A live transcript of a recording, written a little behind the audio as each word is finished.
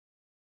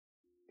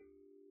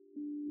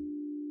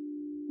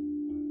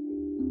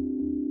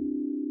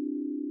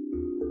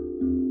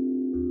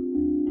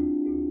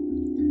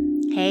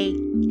Hey,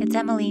 it's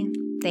Emily.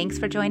 Thanks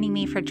for joining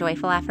me for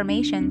Joyful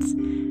Affirmations,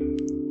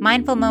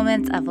 mindful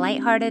moments of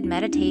lighthearted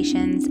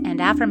meditations and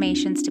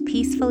affirmations to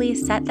peacefully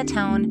set the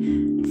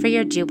tone for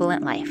your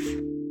jubilant life.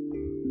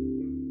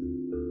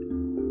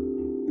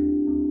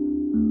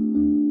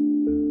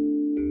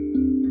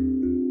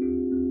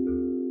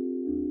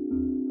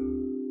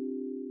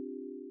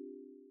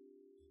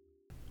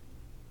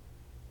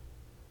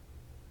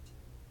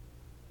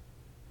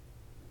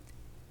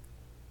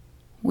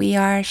 We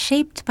are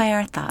shaped by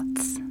our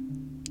thoughts.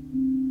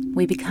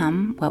 We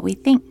become what we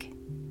think.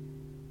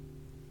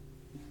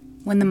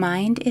 When the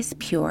mind is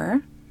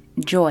pure,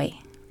 joy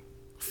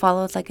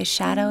follows like a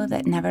shadow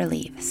that never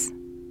leaves.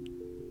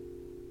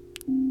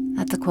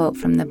 That's a quote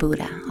from the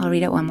Buddha. I'll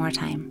read it one more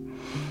time.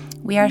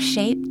 We are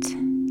shaped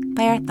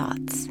by our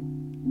thoughts.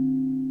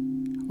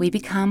 We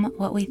become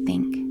what we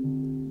think.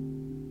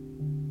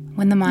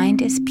 When the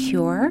mind is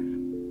pure,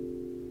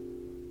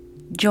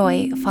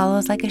 joy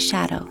follows like a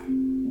shadow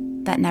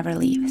that never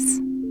leaves.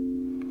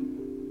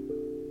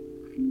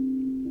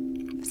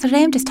 So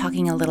today I'm just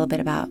talking a little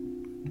bit about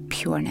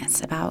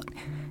pureness, about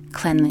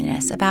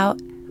cleanliness, about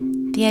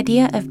the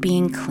idea of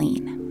being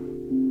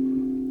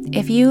clean.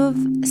 If you've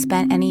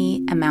spent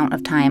any amount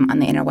of time on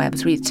the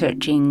interwebs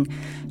researching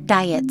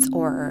diets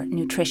or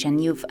nutrition,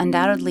 you've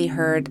undoubtedly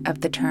heard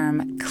of the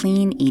term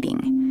clean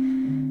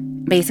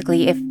eating.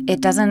 Basically, if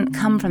it doesn't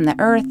come from the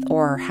earth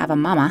or have a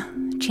mama,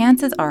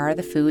 chances are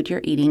the food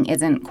you're eating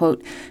isn't,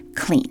 quote,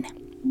 clean.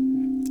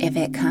 If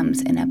it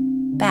comes in a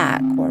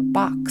bag or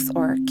box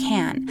or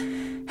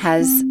can,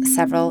 has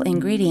several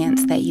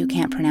ingredients that you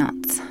can't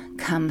pronounce,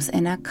 comes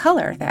in a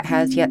color that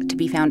has yet to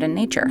be found in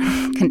nature,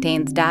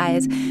 contains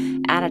dyes,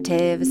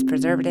 additives,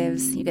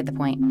 preservatives, you get the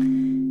point.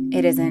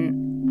 It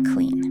isn't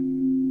clean.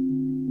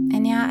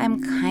 And yeah,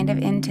 I'm kind of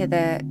into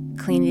the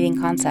clean eating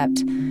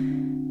concept.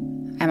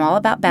 I'm all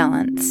about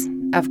balance,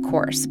 of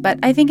course, but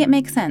I think it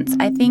makes sense.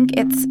 I think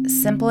it's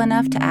simple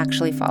enough to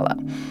actually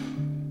follow.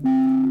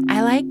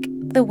 I like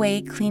the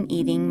way clean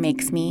eating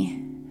makes me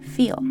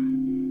feel.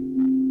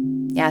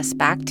 Yes,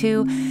 back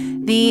to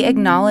the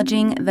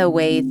acknowledging the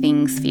way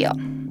things feel.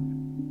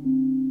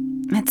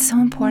 It's so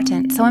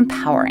important, so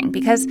empowering,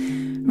 because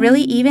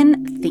really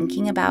even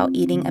thinking about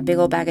eating a big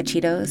old bag of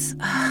Cheetos,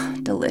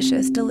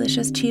 delicious,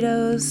 delicious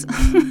Cheetos,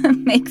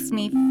 makes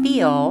me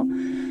feel,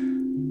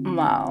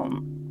 well,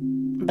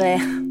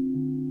 bleh.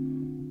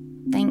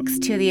 Thanks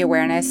to the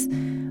awareness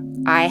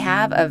I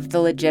have of the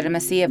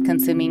legitimacy of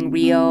consuming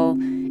real,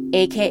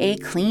 aka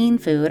clean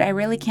food, I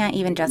really can't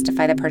even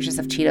justify the purchase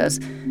of Cheetos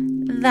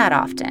that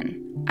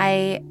often.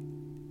 I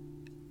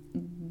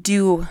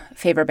do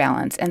favor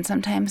balance, and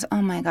sometimes,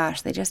 oh my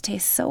gosh, they just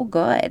taste so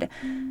good.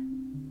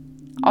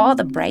 All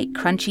the bright,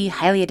 crunchy,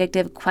 highly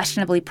addictive,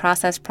 questionably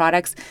processed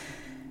products,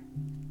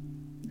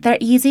 they're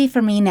easy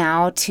for me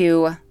now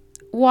to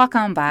walk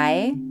on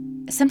by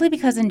simply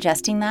because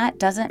ingesting that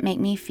doesn't make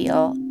me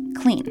feel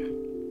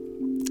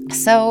clean.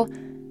 So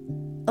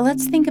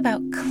let's think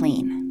about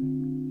clean.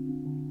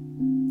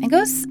 It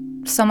goes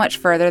so much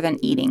further than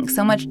eating,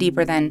 so much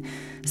deeper than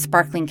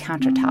sparkling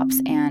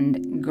countertops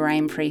and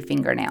grime-free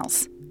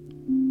fingernails.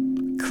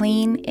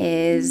 Clean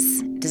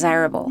is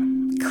desirable.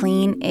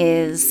 Clean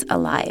is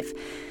alive.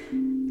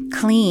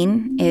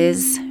 Clean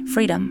is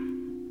freedom.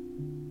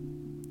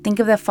 Think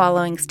of the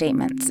following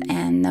statements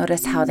and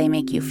notice how they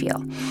make you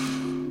feel.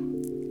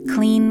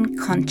 Clean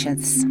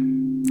conscience,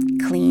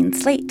 clean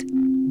slate,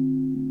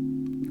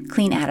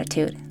 clean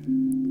attitude,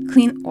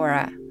 clean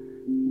aura,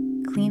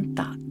 clean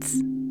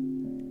thoughts.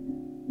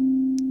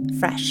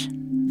 Fresh,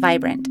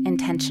 vibrant,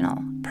 intentional,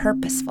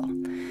 purposeful.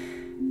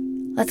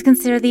 Let's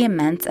consider the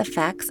immense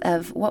effects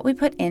of what we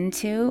put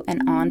into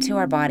and onto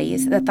our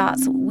bodies, the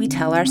thoughts we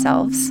tell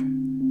ourselves,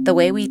 the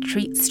way we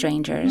treat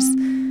strangers,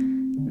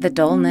 the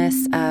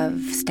dullness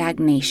of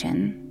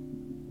stagnation,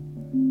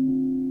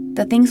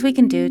 the things we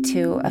can do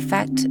to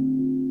affect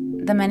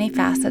the many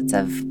facets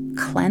of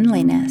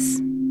cleanliness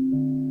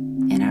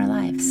in our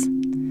lives.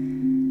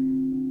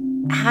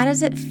 How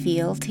does it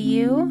feel to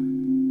you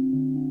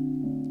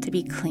to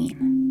be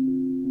clean?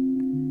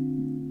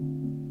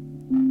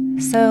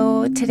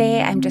 So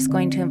today I'm just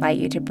going to invite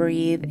you to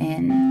breathe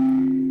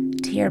in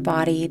to your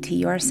body, to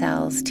your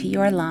cells, to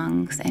your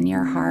lungs and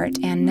your heart,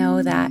 and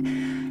know that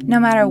no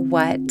matter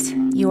what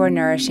you are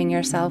nourishing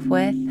yourself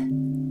with,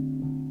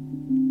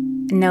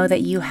 know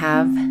that you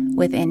have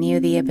within you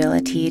the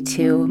ability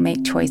to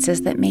make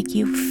choices that make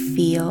you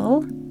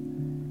feel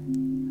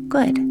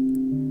good.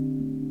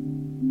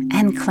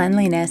 And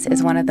cleanliness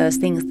is one of those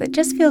things that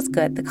just feels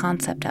good, the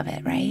concept of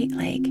it, right?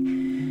 Like,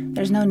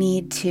 there's no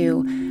need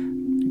to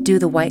do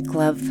the white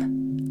glove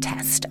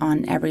test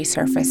on every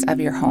surface of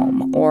your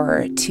home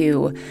or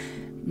to,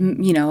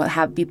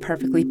 be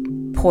perfectly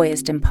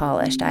poised and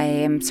polished. I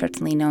am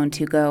certainly known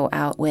to go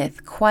out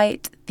with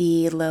quite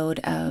the load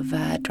of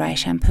dry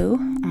shampoo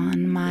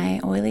on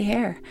my oily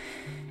hair,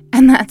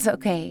 and that's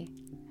okay.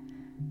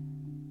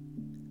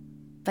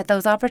 But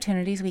those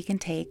opportunities we can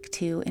take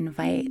to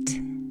invite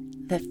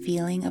the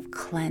feeling of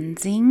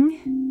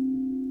cleansing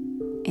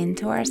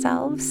into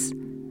ourselves,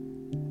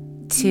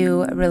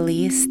 to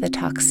release the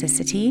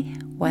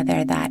toxicity,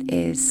 whether that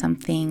is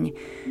something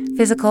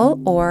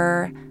physical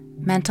or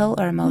mental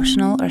or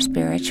emotional or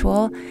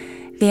spiritual.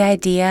 The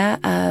idea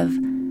of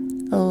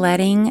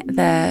letting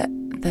the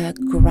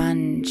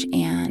grunge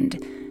and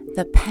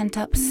the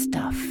pent-up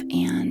stuff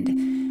and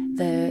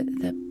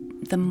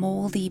the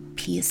moldy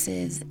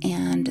pieces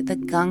and the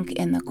gunk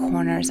in the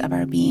corners of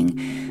our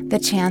being, the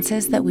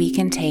chances that we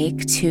can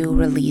take to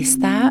release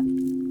that,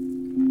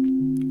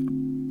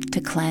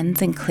 to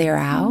cleanse and clear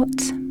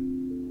out,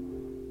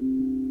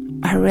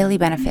 are really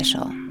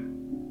beneficial.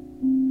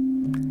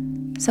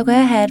 So go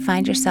ahead,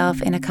 find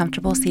yourself in a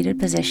comfortable seated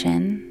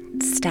position,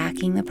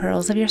 stacking the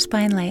pearls of your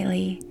spine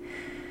lightly,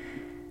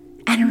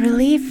 and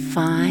really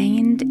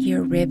find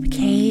your rib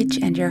cage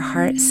and your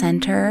heart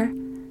center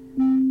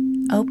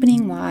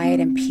opening wide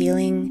and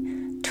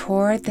peeling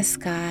toward the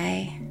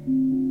sky.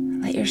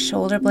 Let your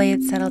shoulder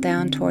blades settle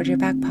down toward your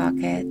back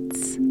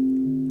pockets.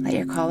 Let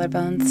your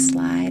collarbones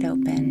slide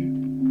open.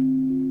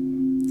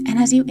 And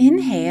as you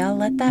inhale,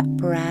 let that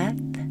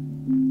breath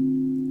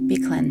be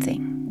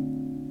cleansing.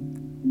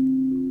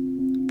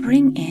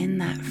 Bring in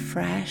that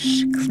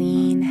fresh,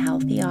 clean,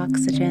 healthy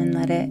oxygen.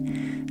 Let it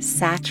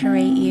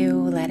saturate you.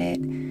 Let it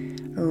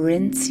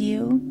rinse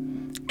you.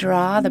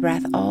 Draw the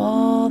breath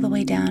all the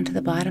way down to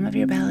the bottom of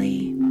your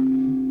belly.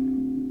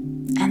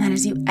 And then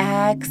as you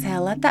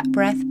exhale, let that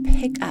breath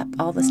pick up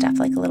all the stuff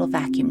like a little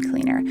vacuum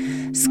cleaner,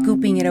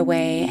 scooping it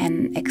away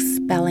and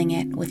expelling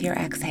it with your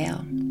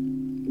exhale.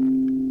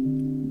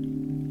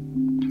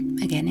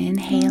 Again,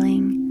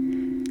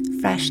 inhaling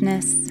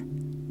freshness,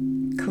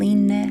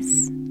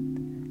 cleanness,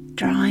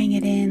 drawing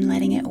it in,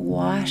 letting it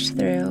wash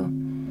through.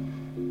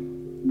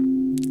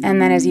 And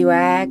then as you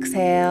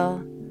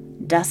exhale,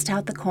 dust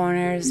out the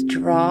corners,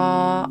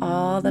 draw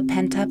all the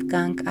pent-up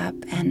gunk up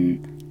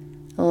and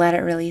let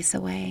it release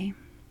away.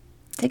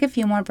 Take a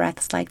few more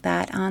breaths like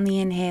that on the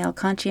inhale,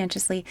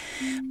 conscientiously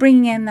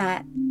bringing in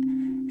that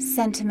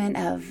sentiment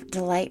of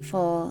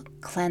delightful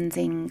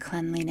cleansing,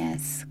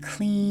 cleanliness,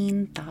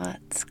 clean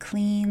thoughts,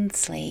 clean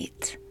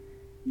slate,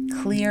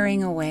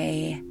 clearing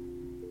away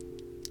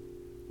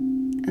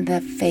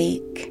the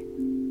fake,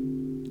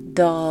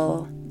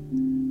 dull,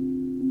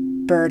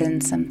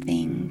 burdensome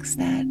things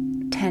that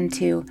tend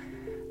to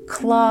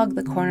clog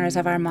the corners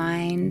of our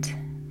mind,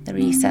 the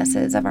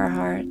recesses of our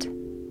heart.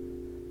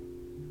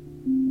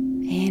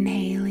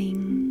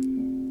 Inhaling,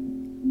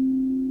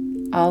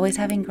 always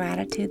having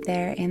gratitude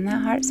there in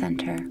that heart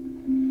center.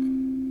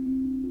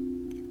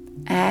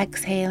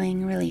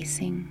 Exhaling,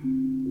 releasing.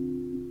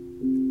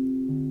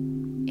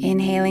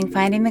 Inhaling,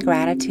 finding the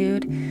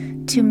gratitude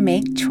to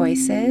make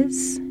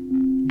choices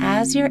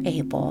as you're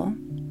able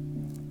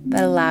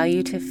that allow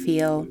you to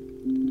feel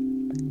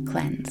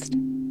cleansed,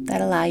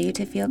 that allow you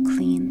to feel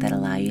clean, that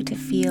allow you to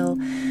feel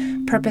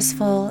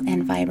purposeful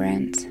and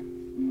vibrant.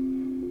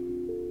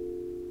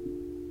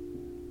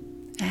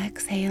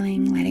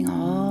 Exhaling, letting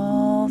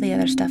all the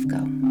other stuff go.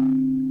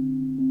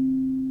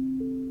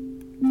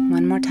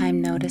 One more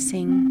time,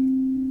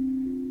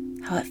 noticing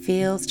how it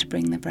feels to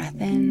bring the breath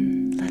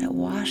in, let it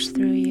wash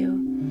through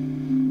you.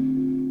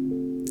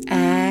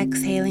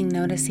 Exhaling,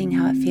 noticing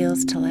how it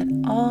feels to let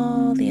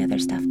all the other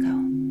stuff go.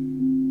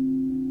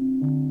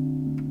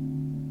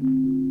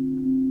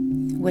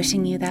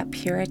 Wishing you that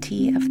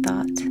purity of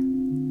thought,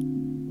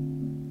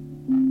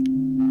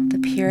 the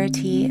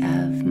purity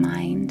of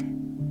mind,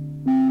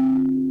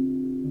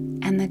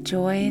 and the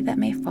joy that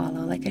may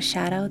follow like a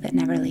shadow that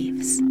never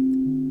leaves.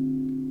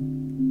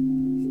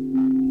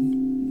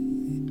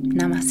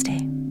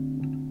 Namaste.